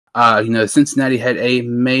Cincinnati had a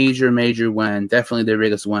major win, definitely their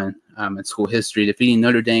biggest win in school history, defeating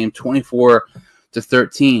Notre Dame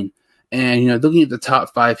 24-13. And, looking at the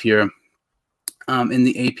top five here in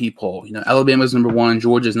the AP poll, Alabama's number 1,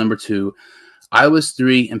 Georgia's number 2, Iowa's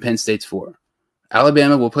 3, and Penn State's 4.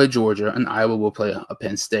 Alabama will play Georgia, and Iowa will play a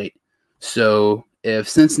Penn State. So if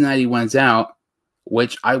Cincinnati wins out,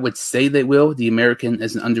 which I would say they will, the American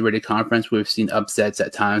is an underrated conference. We've seen upsets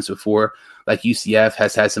at times before, like UCF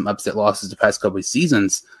has had some upset losses the past couple of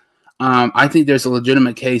seasons. I think there's a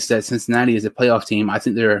legitimate case that Cincinnati is a playoff team. I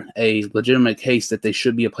think they're a legitimate case that they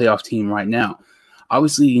should be a playoff team right now.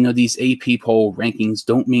 Obviously, these AP poll rankings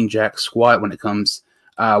don't mean jack squat when it comes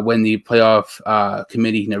when the playoff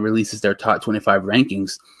committee releases their top 25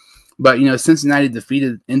 rankings. But, Cincinnati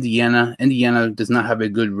defeated Indiana. Indiana does not have a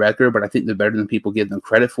good record, but I think they're better than people give them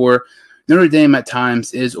credit for. Notre Dame at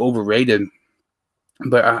times is overrated,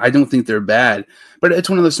 but I don't think they're bad. But it's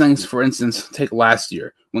one of those things, for instance, take last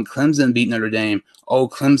year. When Clemson beat Notre Dame, oh,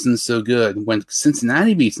 Clemson's so good. When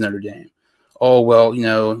Cincinnati beats Notre Dame, oh, well,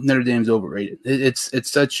 Notre Dame's overrated. It's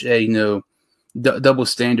such a, double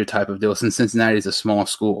standard type of deal since Cincinnati is a small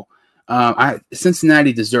school.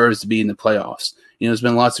 Cincinnati deserves to be in the playoffs. There's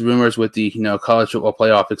been lots of rumors with the, college football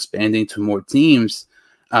playoff expanding to more teams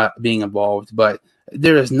being involved, but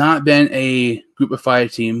there has not been a group of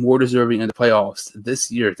 5 team more deserving of the playoffs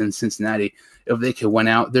this year than Cincinnati. If they could win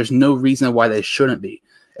out, there's no reason why they shouldn't be.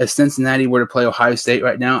 If Cincinnati were to play Ohio State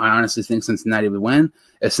right now, I honestly think Cincinnati would win.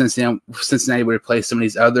 If Cincinnati were to play some of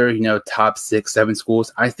these other, top 6, 7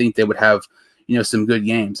 schools, I think they would have, some good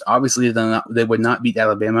games. Obviously, they would not beat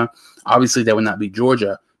Alabama. Obviously, they would not beat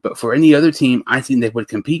Georgia. But for any other team, I think they would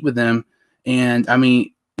compete with them. And, I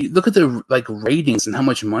mean, look at the ratings and how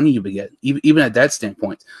much money you would get, even at that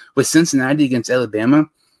standpoint. With Cincinnati against Alabama,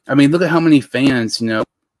 I mean, look at how many fans,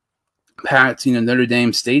 packed, Notre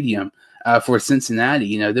Dame Stadium for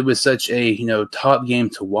Cincinnati. There was such a, top game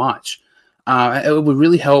to watch. It would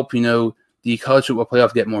really help, the college football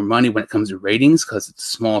playoff get more money when it comes to ratings because it's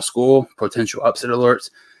a small school, potential upset alerts.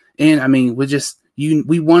 And, I mean,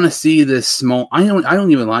 we want to see this small. I don't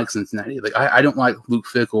even like Cincinnati. I don't like Luke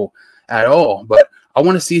Fickell at all. But I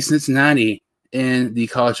want to see Cincinnati in the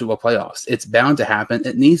college football playoffs. It's bound to happen.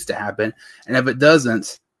 It needs to happen. And if it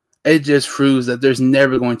doesn't, it just proves that there's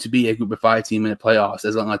never going to be a group of 5 team in the playoffs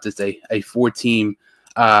as long as it's a 4-team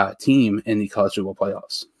team in the college football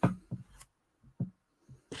playoffs.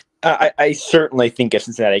 I certainly think if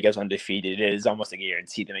Cincinnati goes undefeated, it is almost a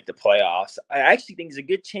guarantee to make the playoffs. I actually think there's a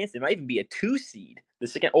good chance it might even be a 2 seed, the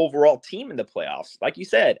second overall team in the playoffs. Like you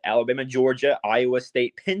said, Alabama, Georgia, Iowa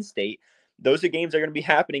State, Penn State. Those are games that are going to be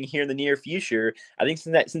happening here in the near future. I think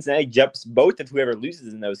Cincinnati jumps both of whoever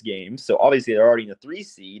loses in those games. So obviously they're already in the 3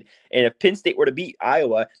 seed. And if Penn State were to beat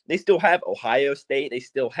Iowa, they still have Ohio State. They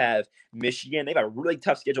still have Michigan. They've got a really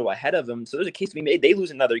tough schedule ahead of them. So there's a case to be made. They lose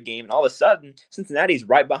another game, and all of a sudden, Cincinnati's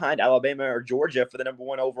right behind Alabama or Georgia for the number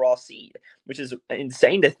 1 overall seed, which is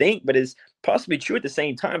insane to think, but is possibly true at the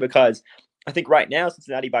same time because I think right now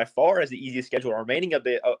Cincinnati by far has the easiest schedule remaining of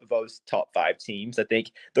those top 5 teams. I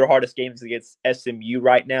think their hardest game is against SMU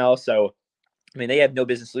right now. So, I mean, they have no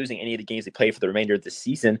business losing any of the games they play for the remainder of the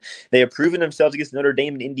season. They have proven themselves against Notre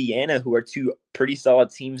Dame and Indiana, who are 2 pretty solid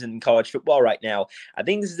teams in college football right now. I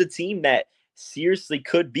think this is a team that seriously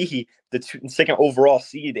could be the second overall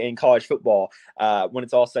seed in college football when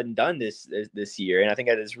it's all said and done this year. And I think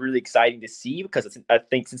that is really exciting to see because I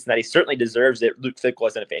think Cincinnati certainly deserves it. Luke Fickell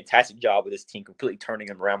has done a fantastic job with his team, completely turning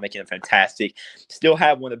them around, making them fantastic. Still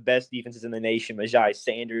have one of the best defenses in the nation, Majai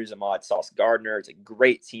Sanders, Ahmad Sauce Gardner. It's a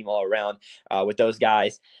great team all around with those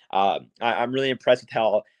guys. I'm really impressed with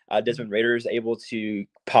how Desmond Ridder is able to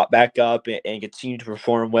pop back up and continue to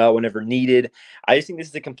perform well whenever needed. I just think this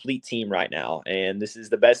is a complete team right now, and this is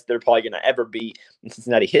the best they're probably going to ever be in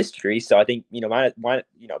Cincinnati history. So I think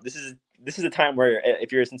this is a time where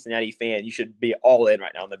if you're a Cincinnati fan, you should be all in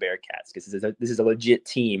right now on the Bearcats because this is a legit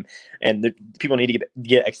team, and people need to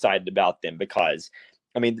get excited about them because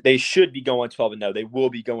I mean, they should be going 12-0. They will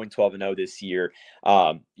be going 12-0 this year.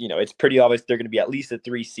 It's pretty obvious they're going to be at least a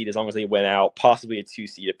 3 seed as long as they win out, possibly a 2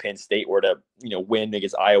 seed if Penn State were to, win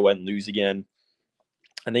against Iowa and lose again.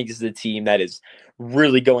 I think this is a team that is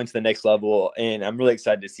really going to the next level, and I'm really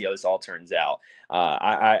excited to see how this all turns out.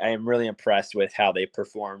 I am really impressed with how they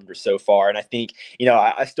performed so far, and I think,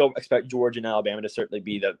 I still expect Georgia and Alabama to certainly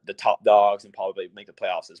be the top dogs and probably make the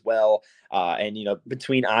playoffs as well. And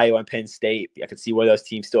between Iowa and Penn State, I could see one of those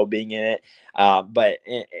teams still being in it. But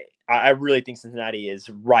I really think Cincinnati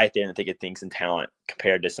is right there in the thick of things in talent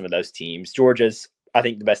compared to some of those teams. Georgia's I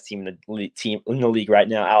think the best team in the league right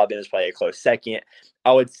now. Alabama's probably a close second.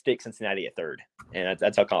 I would stick Cincinnati at third, and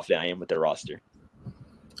that's how confident I am with their roster.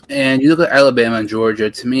 And you look at Alabama and Georgia.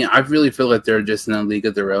 To me, I really feel like they're just in a league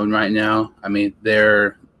of their own right now. I mean,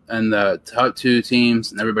 they're in the top two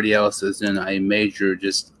teams, and everybody else is in a major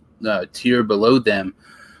just tier below them.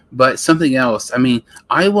 But something else, I mean,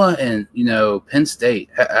 Iowa and, Penn State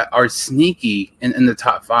are sneaky in the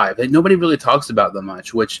top five. Like, nobody really talks about them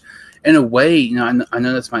much, which in a way, I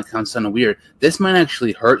know this might sound of weird. This might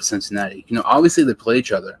actually hurt Cincinnati. Obviously they play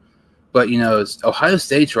each other. But, Ohio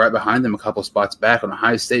State's right behind them a couple spots back, and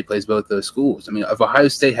Ohio State plays both those schools. I mean, if Ohio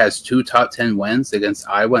State has 2 top 10 wins against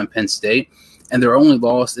Iowa and Penn State, and their only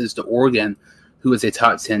loss is to Oregon, who is a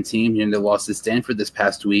top 10 team, they lost to Stanford this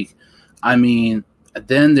past week. I mean,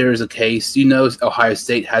 then there's a case, Ohio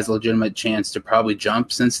State has a legitimate chance to probably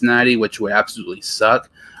jump Cincinnati, which would absolutely suck.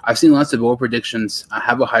 I've seen lots of bold predictions. I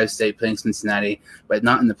have Ohio State playing Cincinnati, but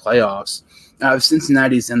not in the playoffs. If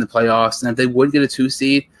Cincinnati's in the playoffs, and if they would get a 2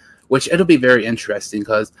 seed, which it'll be very interesting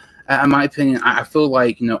because, in my opinion, I feel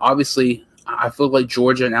like, obviously, I feel like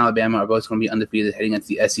Georgia and Alabama are both going to be undefeated heading into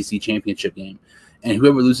the SEC championship game. And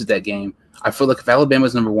whoever loses that game, I feel like if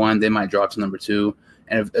Alabama's number 1, they might drop to number 2.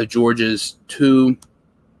 And if Georgia's 2,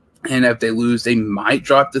 and if they lose, they might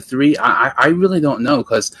drop to 3. I really don't know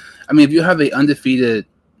because, I mean, if you have an undefeated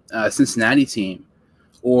Cincinnati team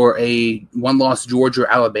or a one-loss Georgia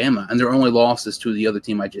or Alabama, and their only loss is to the other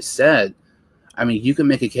team I just said, I mean, you can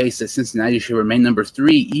make a case that Cincinnati should remain number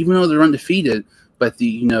 3, even though they're undefeated. But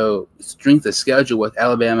the strength of schedule with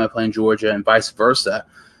Alabama playing Georgia and vice versa.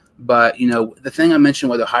 But the thing I mentioned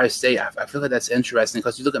with Ohio State, I feel like that's interesting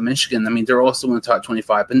because you look at Michigan. I mean, they're also in the top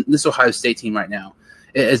 25, and this Ohio State team right now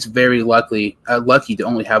is very lucky to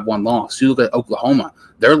only have 1 loss. You look at Oklahoma;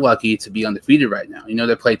 they're lucky to be undefeated right now.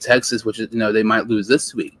 They play Texas, which is they might lose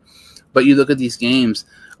this week. But you look at these games.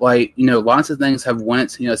 Like, lots of things have went,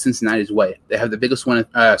 Cincinnati's way. They have the biggest win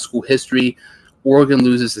in school history. Oregon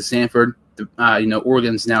loses to Stanford.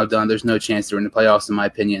 Oregon's now done. There's no chance they're in the playoffs, in my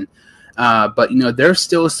opinion. But, there's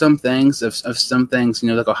still some things,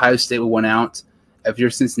 like Ohio State will win out. If you're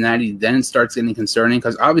Cincinnati, then it starts getting concerning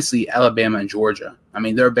because obviously Alabama and Georgia, I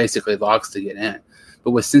mean, they're basically locks to get in.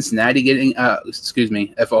 But with Cincinnati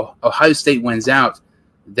if Ohio State wins out,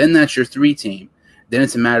 then that's your 3 team. Then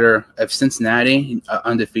it's a matter of Cincinnati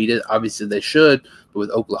undefeated. Obviously, they should. But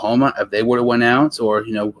with Oklahoma, if they were to win out or,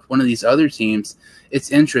 one of these other teams, it's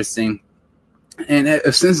interesting. And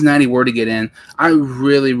if Cincinnati were to get in, I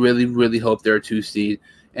really, really, really hope they're a 2 seed.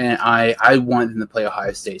 And I want them to play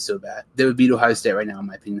Ohio State so bad. They would beat Ohio State right now, in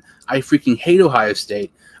my opinion. I freaking hate Ohio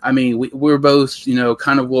State. I mean, we're both,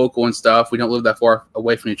 kind of local and stuff. We don't live that far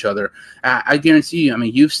away from each other. I guarantee you, I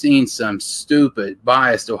mean, you've seen some stupid,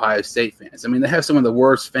 biased Ohio State fans. I mean, they have some of the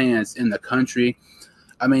worst fans in the country.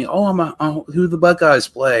 I mean, who the Buckeyes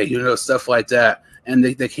play, stuff like that. And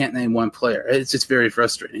they can't name one player. It's just very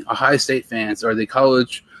frustrating. Ohio State fans are the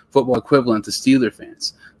college football equivalent to Steeler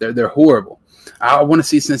fans. They're horrible. I want to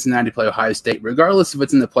see Cincinnati play Ohio State, regardless if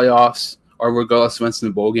it's in the playoffs or regardless if it's in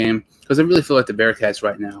the bowl game, because I really feel like the Bearcats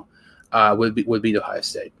right now would beat Ohio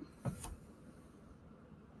State.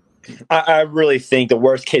 I really think the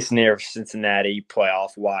worst case scenario for Cincinnati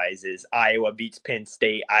playoff wise is Iowa beats Penn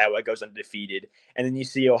State. Iowa goes undefeated. And then you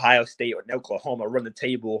see Ohio State and Oklahoma run the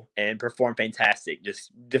table and perform fantastic.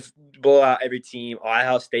 Just blow out every team.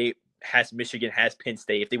 Ohio State has Michigan, has Penn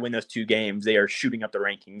State. If they win those 2 games, they are shooting up the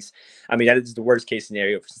rankings. I mean, that is the worst case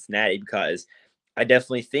scenario for Cincinnati because I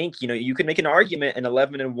definitely think, you can make an argument an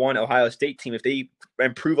 11-1 Ohio State team if they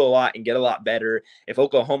improve a lot and get a lot better. If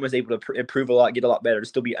Oklahoma is able to improve a lot, get a lot better, to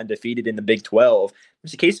still be undefeated in the Big 12,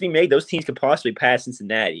 there's a case to be made. Those teams could possibly pass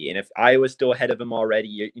Cincinnati. And if Iowa's still ahead of them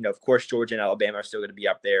already, of course, Georgia and Alabama are still going to be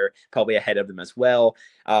up there, probably ahead of them as well.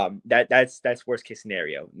 That's worst case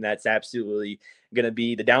scenario. And that's absolutely going to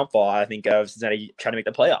be the downfall, I think, of Cincinnati trying to make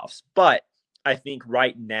the playoffs. But I think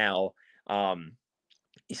right now,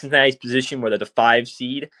 Cincinnati's position where they're the 5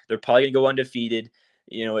 seed, they're probably going to go undefeated.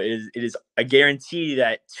 It is a guarantee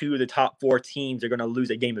that 2 of the top 4 teams are going to lose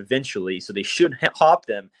a game eventually, so they should hop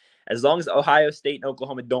them. As long as Ohio State and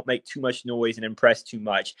Oklahoma don't make too much noise and impress too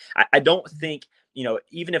much, I don't think,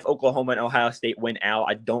 even if Oklahoma and Ohio State win out,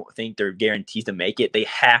 I don't think they're guaranteed to make it. They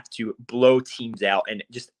have to blow teams out and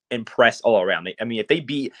just impress all around. I mean, if they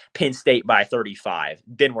beat Penn State by 35,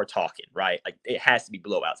 then we're talking, right? Like, it has to be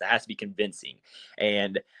blowouts. It has to be convincing.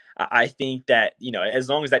 And I think that, as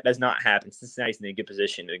long as that does not happen, Cincinnati's in a good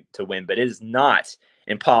position to win. But it is not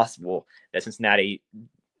impossible that Cincinnati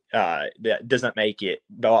that does not make it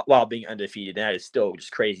while being undefeated. And that is still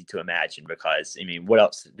just crazy to imagine because, I mean, what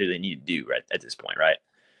else do they need to do right at this point, right?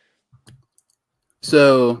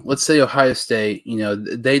 So let's say Ohio State,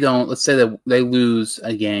 they don't. Let's say that they lose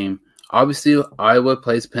a game. Obviously, Iowa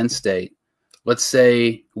plays Penn State. Let's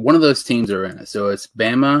say one of those teams are in it. So it's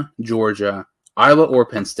Bama, Georgia, Iowa, or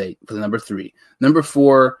Penn State for the number 3. Number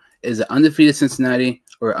 4 is an undefeated Cincinnati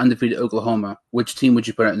or undefeated Oklahoma. Which team would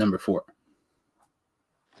you put at number 4?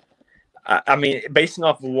 I mean, based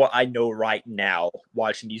off of what I know right now,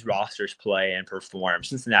 watching these rosters play and perform,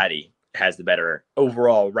 Cincinnati has the better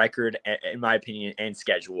overall record, in my opinion, and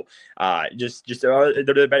schedule. They're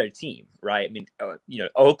the better team, right? I mean,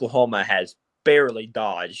 Oklahoma has barely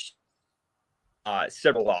dodged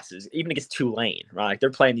several losses, even against Tulane, right? Like,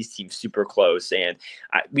 they're playing these teams super close, and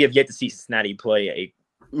we have yet to see Cincinnati play a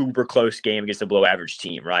uber close game against a below average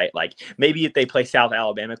team, right? Like, maybe if they play South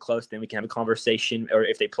Alabama close, then we can have a conversation, or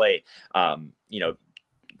if they play,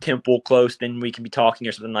 Temple close, then we can be talking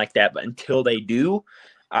or something like that. But until they do,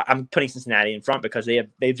 I'm putting Cincinnati in front because they've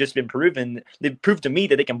just been proven. They've proved to me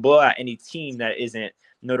that they can blow out any team that isn't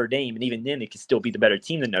Notre Dame, and even then, they can still be the better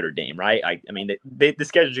team than Notre Dame, right? I mean, the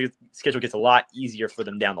schedule gets a lot easier for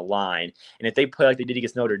them down the line, and if they play like they did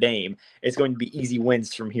against Notre Dame, it's going to be easy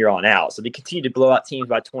wins from here on out. So they continue to blow out teams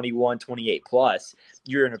by 21, 28 plus.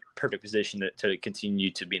 You're in a perfect position to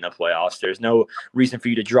continue to be in the playoffs. There's no reason for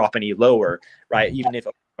you to drop any lower, right? Even if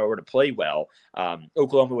Oklahoma were to play well,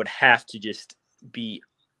 Oklahoma would have to just be,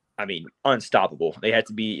 unstoppable. They had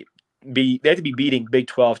to be beating Big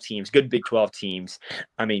 12 teams, good Big 12 teams.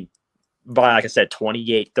 I mean, by, like I said,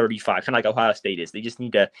 28, 35, kind of like Ohio State is. They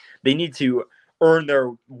need to earn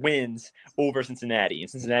their wins over Cincinnati.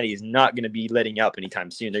 And Cincinnati is not going to be letting up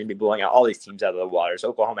anytime soon. They're going to be blowing out all these teams out of the water. So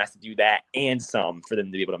Oklahoma has to do that and some for them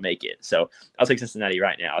to be able to make it. So I'll take Cincinnati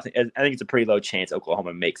right now. I think it's a pretty low chance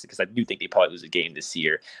Oklahoma makes it, because I do think they probably lose a game this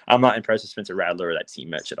year. I'm not impressed with Spencer Rattler or that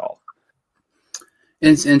team much at all.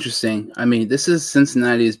 It's interesting. I mean, this is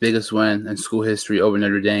Cincinnati's biggest win in school history over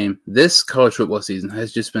Notre Dame. This college football season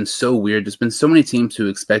has just been so weird. There's been so many teams who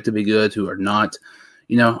expect to be good who are not.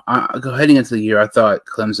 Heading into the year, I thought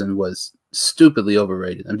Clemson was stupidly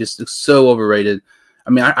overrated. I'm just so overrated. I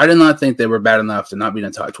mean, I did not think they were bad enough to not be in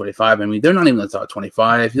the top 25. I mean, they're not even in the top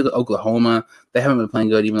 25. If you look at Oklahoma, they haven't been playing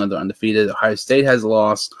good, even though they're undefeated. Ohio State has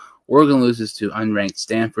lost. Oregon loses to unranked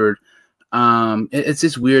Stanford. It's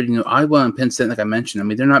just weird. Iowa and Penn State, like I mentioned, I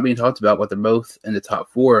mean, they're not being talked about, but they're both in the top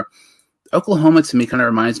 4. Oklahoma, to me, kind of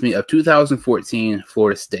reminds me of 2014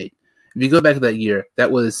 Florida State. If you go back to that year, that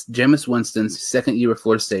was Jameis Winston's second year with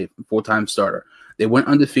Florida State, full-time starter. They went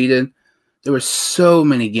undefeated. There were so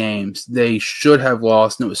many games they should have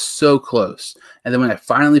lost, and it was so close. And then when they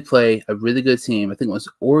finally played a really good team, I think it was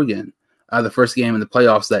Oregon, the first game in the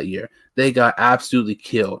playoffs that year, they got absolutely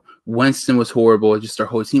killed. Winston was horrible. Just their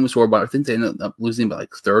whole team was horrible. I think they ended up losing by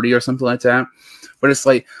like 30 or something like that. But it's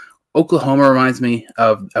like Oklahoma reminds me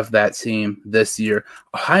of that team this year.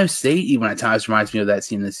 Ohio State even at times reminds me of that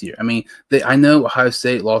team this year. I mean, I know Ohio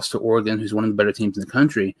State lost to Oregon, who's one of the better teams in the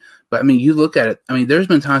country. But, I mean, you look at it. I mean, there's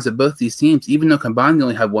been times that both these teams, even though combined they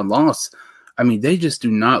only have one loss, I mean, they just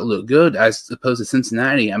do not look good as opposed to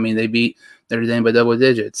Cincinnati. I mean, they beat Notre Dame by double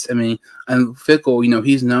digits. I mean, and Fickle,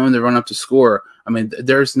 he's known to run up to score. I mean,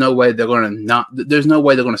 there's no way they're going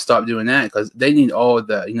to stop doing that, because they need all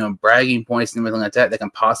the, bragging points and everything like that they can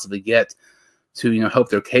possibly get to, help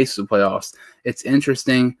their case for the playoffs. It's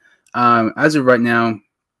interesting. As of right now,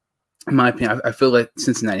 in my opinion, I feel like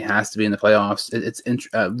Cincinnati has to be in the playoffs. It's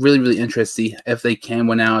really, really interesting if they can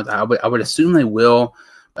win out. I would assume they will.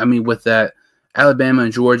 I mean, with that, Alabama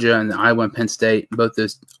and Georgia and the Iowa and Penn State, both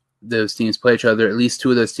those teams play each other. At least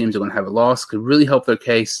 2 of those teams are going to have a loss. Could really help their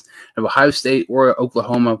case. If Ohio State or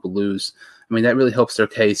Oklahoma will lose, I mean, that really helps their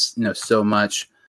case, so much.